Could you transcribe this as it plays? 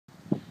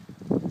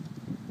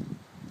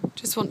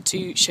Just want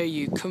to show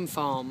you Cwm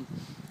Farm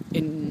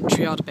in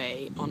Triada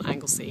Bay on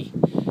Anglesey,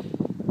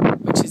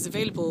 which is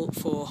available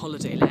for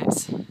holiday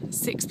let.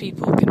 6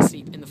 people can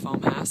sleep in the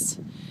farmhouse,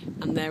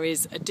 and there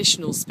is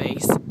additional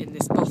space in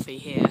this bothy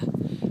here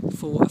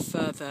for a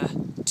further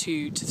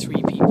 2 to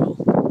 3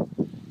 people.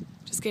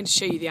 Just going to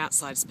show you the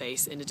outside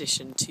space in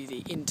addition to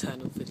the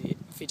internal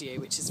video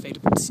which is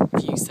available to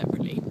view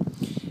separately.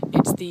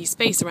 It's the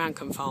space around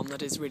Cwm Farm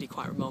that is really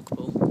quite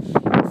remarkable.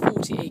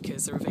 40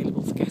 acres are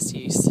available for guest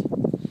use.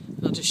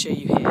 And I'll just show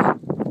you here.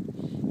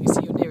 You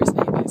see your nearest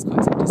neighbour is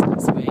quite some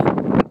distance away.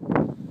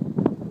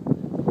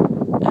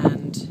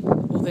 And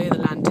although the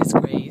land is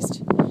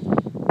grazed,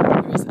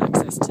 there is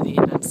access to the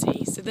inland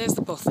sea. So there's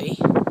the bothy,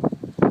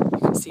 you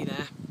can see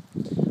there.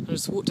 I'll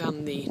just walk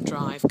down the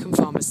drive. Cwm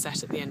Farm is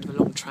set at the end of a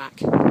long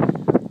track.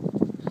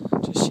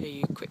 I'll just show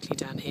you quickly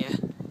down here.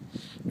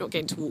 I'm not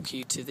going to walk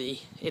you to the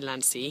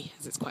inland sea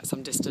as it's quite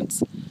some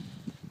distance,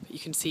 but you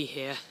can see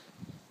here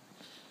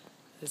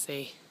there's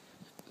a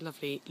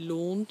lovely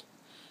lawn,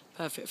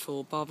 perfect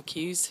for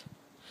barbecues,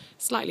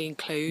 slightly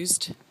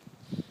enclosed.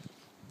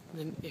 And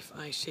then if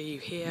I show you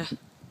here,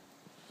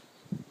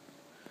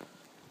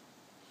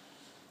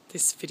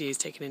 this video is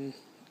taken in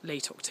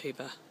late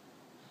October.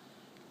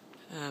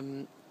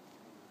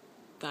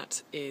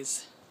 That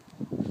is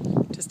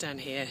just down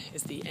here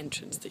is the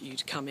entrance that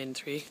you'd come in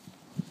through.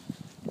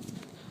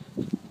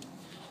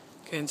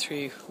 Going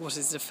through what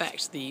is in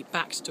effect the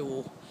back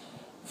door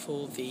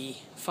for the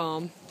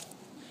farm,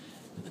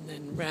 and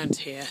then round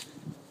here,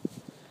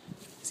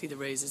 see the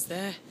roses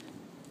there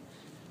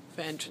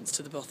for entrance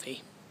to the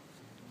bothy.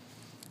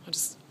 I'll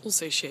just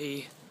also show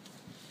you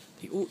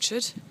the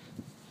orchard.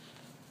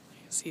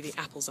 You can see the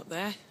apples up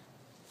there,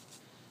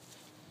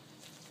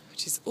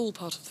 which is all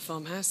part of the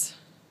farmhouse.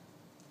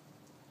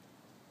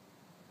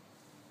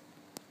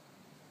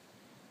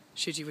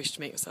 Should you wish to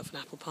make yourself an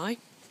apple pie.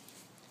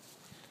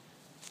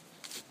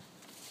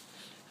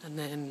 And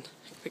then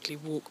quickly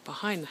walk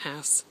behind the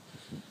house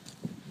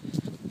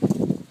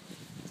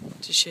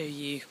to show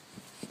you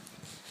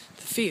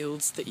the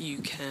fields that you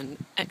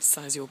can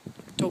exercise your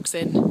dogs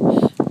in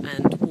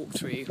and walk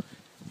through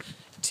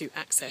to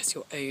access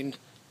your own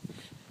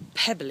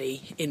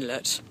pebbly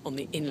inlet on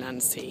the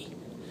inland sea.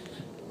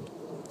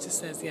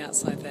 Just there's the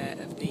outside there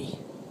of the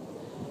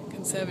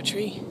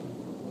conservatory,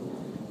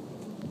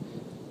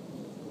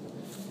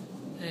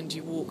 and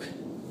you walk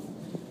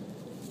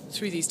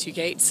through these 2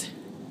 gates,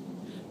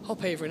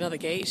 hop over another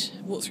gate,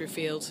 walk through a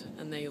field,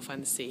 and there you'll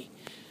find the sea.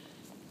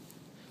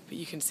 But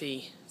you can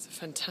see it's a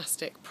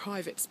fantastic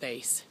private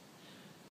space